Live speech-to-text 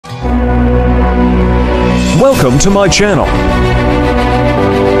Welcome to my channel.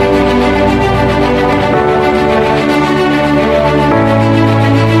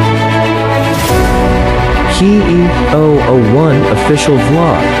 KEO01 official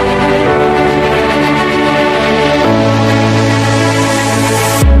vlog.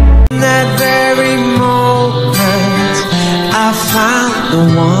 That very moment I found the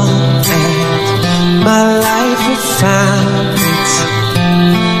one and my life had found its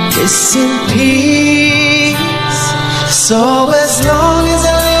missing piece. So as long as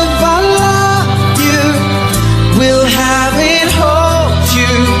I live I love you, will have it, hold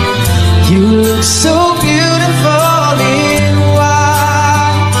you. You look so beautiful in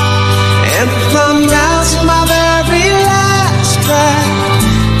white, and from now to my very last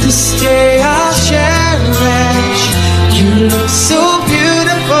breath, this day I'll cherish. You look so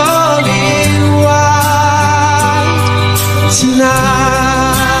beautiful in white tonight.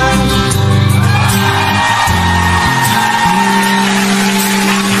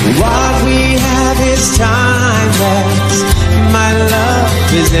 What we have is timeless, my love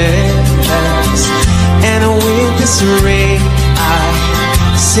is endless, and with this ring I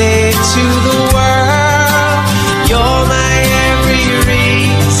say to the world, you're my every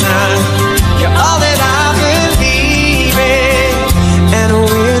reason, you're all that I believe in, and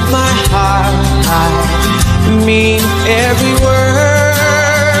with my heart I mean every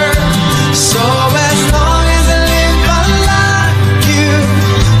word. So as long as I live I love you,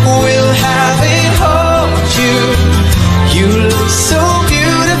 will have it, hold you. You look so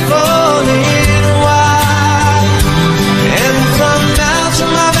beautiful in white, and from now to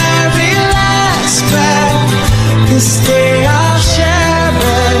my very last breath, this day I'll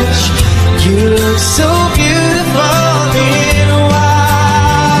cherish. You look so beautiful in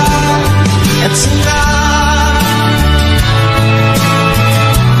white, and tonight.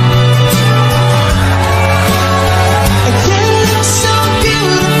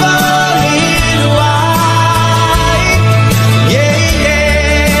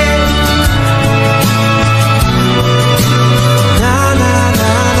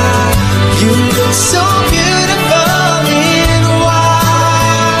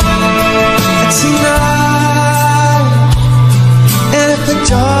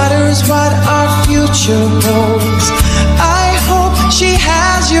 What our future holds, I hope she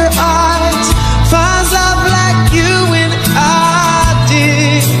has your eyes, finds love like you and I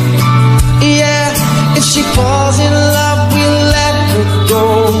did. Yeah, if she falls in love, we'll let her go.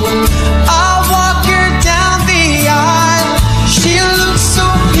 I'll walk her down the aisle. She looks so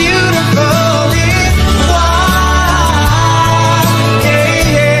beautiful in white. Yeah,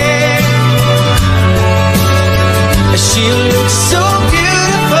 yeah. She looks so beautiful.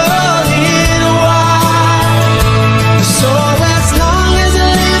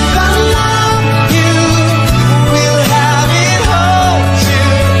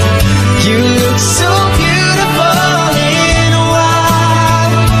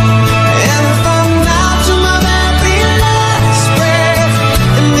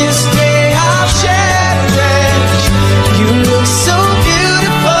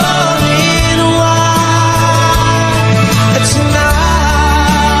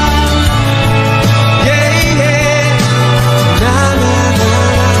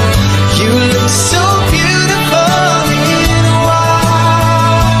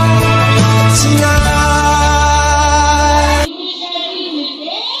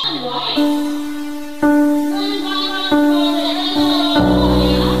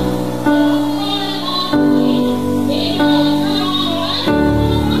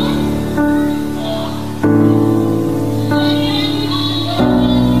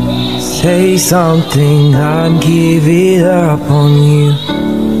 Say something, I'd give it up on you.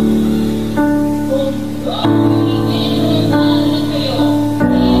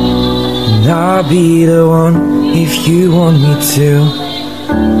 And I'll be the one if you want me to.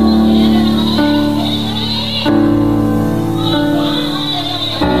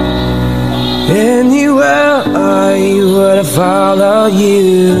 Anywhere I would follow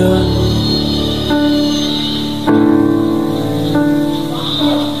you.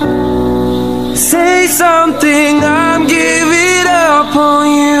 Say something, I'm giving up on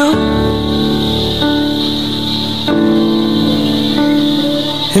you.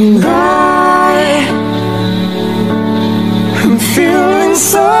 And I'm feeling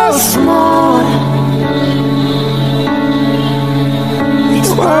so small. It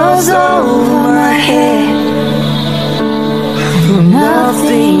was over my head for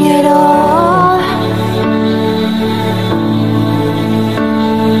nothing at all.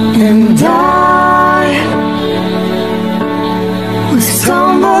 And I was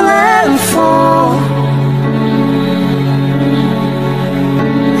stumble and fall.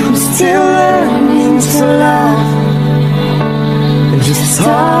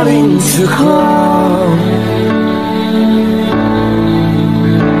 starting to crawl.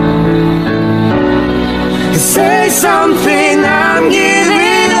 Say something, I'm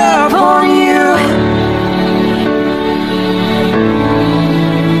giving up on you.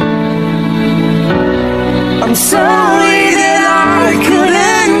 I'm sorry that I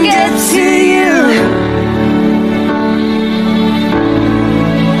couldn't get to you.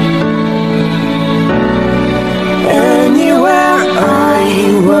 Anywhere I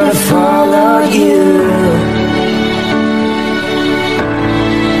would follow you.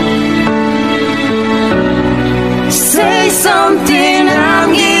 Say something, I'm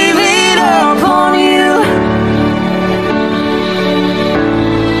giving up on you.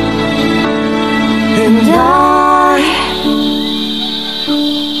 And I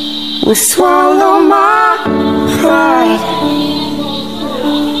will swallow my pride.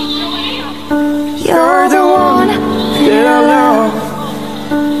 You're the one that I love,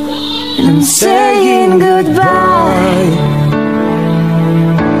 and I'm saying goodbye.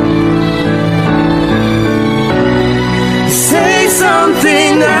 Say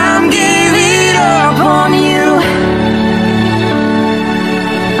something, I'm giving up on you.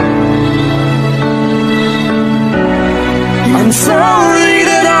 I'm sorry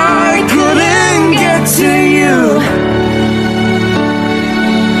that I couldn't get to you.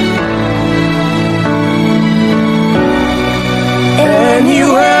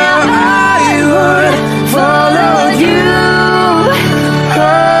 Anywhere I would follow you.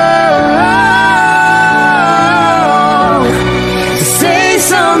 Say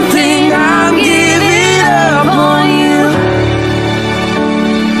something, I'm giving up on you.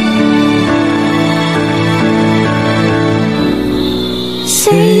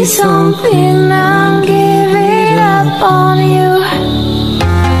 Say something, I'm giving up on you.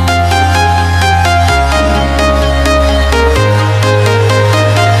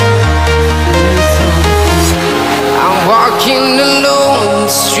 I'm walking alone, the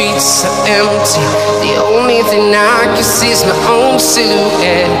streets are empty. The only thing I can see is my own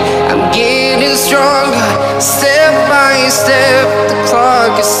silhouette. I'm getting stronger, step by step. The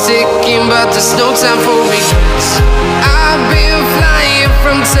clock is ticking, but there's no time for regrets. I've been flying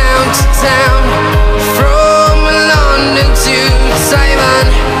from town to town, from London to Taiwan.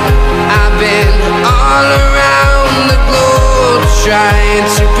 I've been all around the globe, trying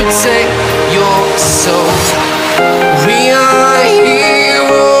to protect your soul. We are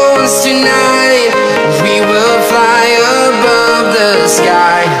heroes tonight. We will fly above the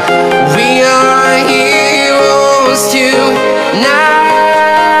sky. We are heroes tonight.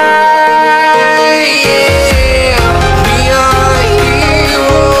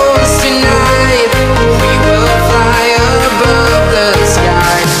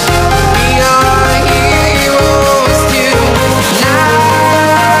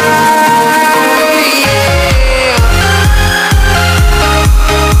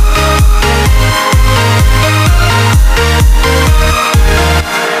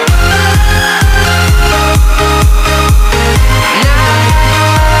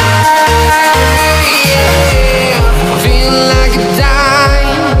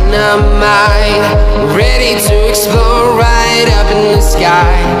 Ready to explore right up in the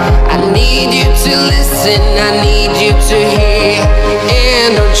sky. I need you to listen, I need you to hear,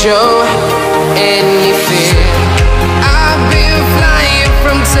 and don't show any fear.